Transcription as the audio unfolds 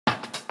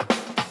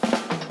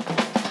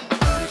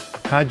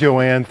Hi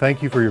Joanne,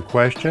 thank you for your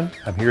question.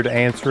 I'm here to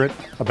answer it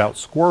about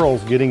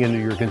squirrels getting into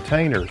your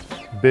containers.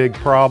 Big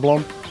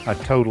problem, I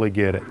totally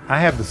get it. I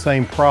have the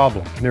same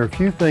problem. There are a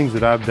few things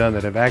that I've done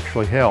that have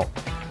actually helped.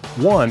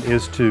 One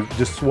is to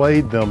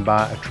dissuade them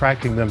by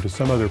attracting them to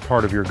some other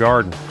part of your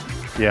garden.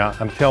 Yeah,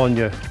 I'm telling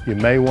you, you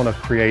may want to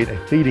create a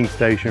feeding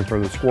station for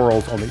the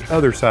squirrels on the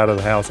other side of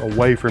the house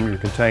away from your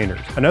containers.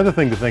 Another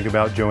thing to think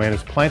about, Joanne,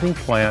 is planting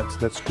plants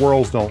that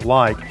squirrels don't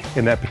like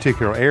in that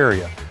particular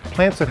area.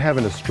 Plants that have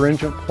an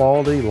astringent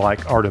quality like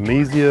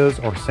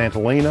artemisias or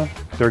santolina,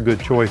 they're good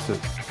choices.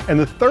 And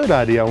the third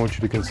idea I want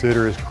you to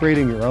consider is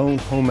creating your own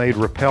homemade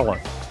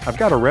repellent. I've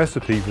got a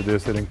recipe for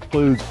this that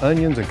includes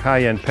onions and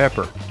cayenne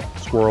pepper.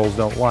 Squirrels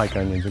don't like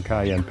onions and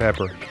cayenne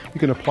pepper. You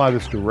can apply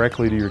this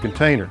directly to your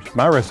containers.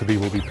 My recipe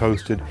will be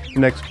posted the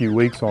next few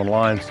weeks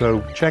online,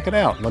 so check it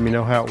out. Let me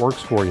know how it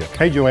works for you.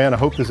 Hey Joanne, I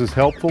hope this is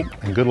helpful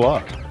and good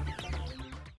luck.